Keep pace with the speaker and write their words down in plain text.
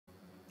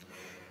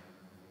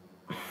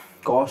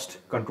cost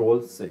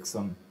control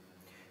section.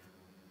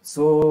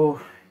 So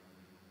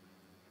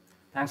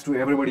thanks to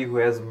everybody who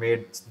has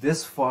made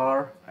this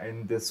far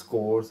in this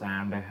course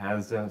and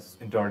has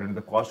entered in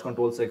the cost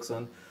control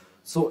section.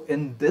 So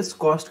in this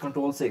cost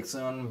control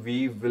section,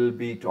 we will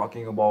be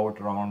talking about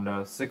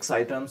around 6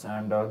 items,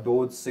 and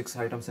those 6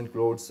 items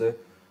includes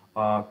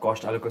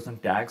cost allocation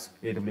tags,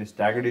 AWS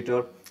tag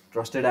editor,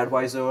 trusted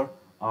advisor,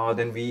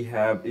 then we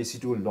have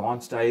EC2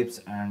 launch types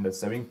and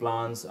saving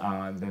plans,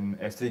 then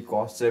S3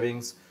 cost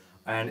savings,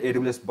 and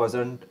AWS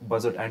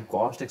budget and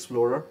cost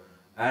explorer.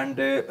 And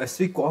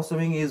S3 cost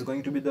saving is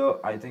going to be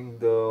I think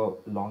the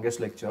longest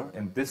lecture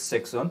in this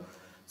section.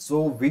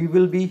 So we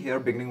will be here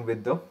beginning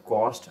with the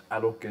cost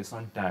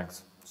allocation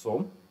tags.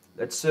 So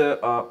let's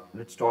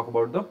talk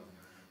about the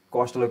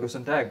cost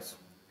allocation tags.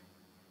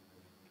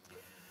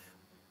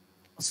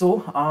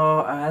 So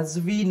as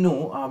we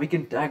know, we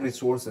can tag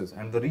resources,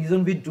 and the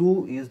reason we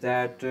do is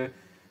that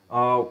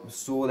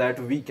so that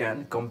we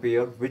can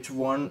compare which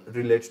one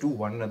relates to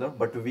one another,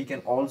 but we can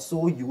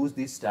also use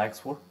these tags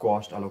for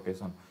cost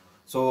allocation.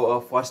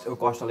 So first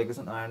cost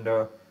allocation, and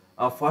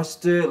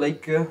first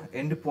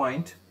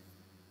endpoint.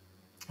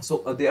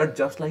 So they are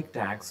just like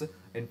tags.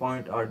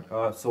 Endpoint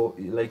are so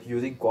like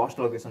using cost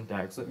allocation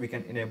tags, we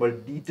can enable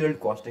detailed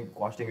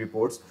costing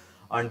reports,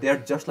 and they are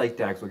just like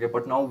tags. Okay,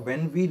 but now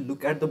when we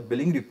look at the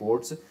billing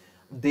reports,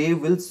 they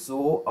will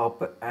show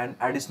up an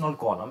additional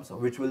columns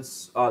which will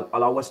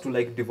allow us to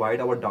like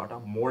divide our data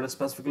more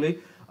specifically.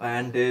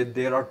 And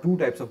there are 2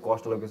 types of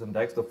cost allocation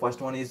tags. The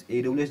first one is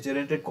AWS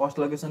generated cost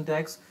allocation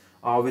tags,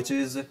 which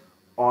is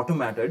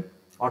automated,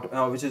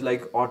 which is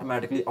like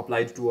automatically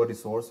applied to a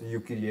resource you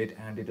create,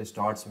 and it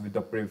starts with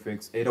the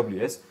prefix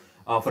AWS.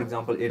 For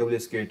example,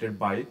 AWS created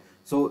by.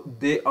 So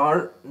they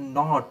are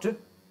not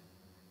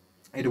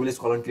AWS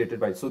colon created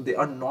by. So they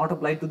are not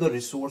applied to the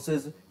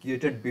resources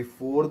created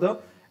before the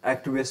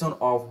activation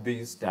of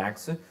these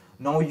tags.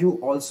 Now you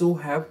also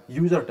have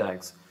user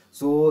tags.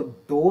 So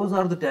those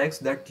are the tags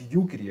that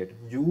you create,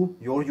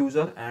 your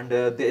user, and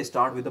they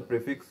start with the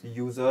prefix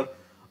user,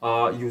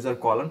 user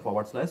colon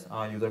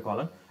 / user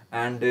colon.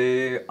 And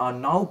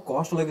now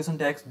cost allocation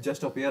tags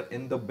just appear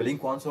in the billing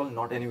console,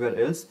 not anywhere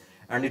else,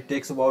 and it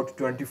takes about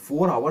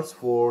 24 hours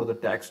for the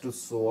tags to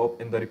show up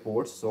in the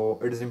reports. So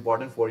it is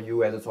important for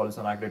you as a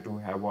solution architect to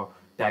have a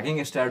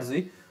tagging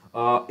strategy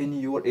in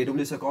your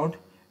AWS account,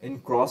 in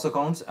cross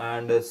accounts,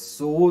 and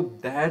so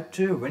that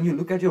when you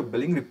look at your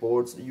billing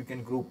reports, you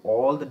can group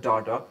all the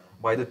data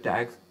by the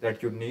tags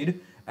that you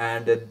need.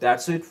 And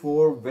that's it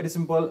for very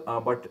simple,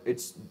 but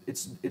it's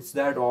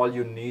that all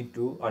you need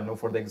to know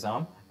for the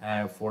exam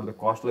for the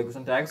cost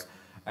allocation tags.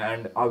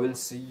 And I will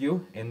see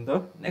you in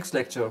the next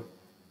lecture.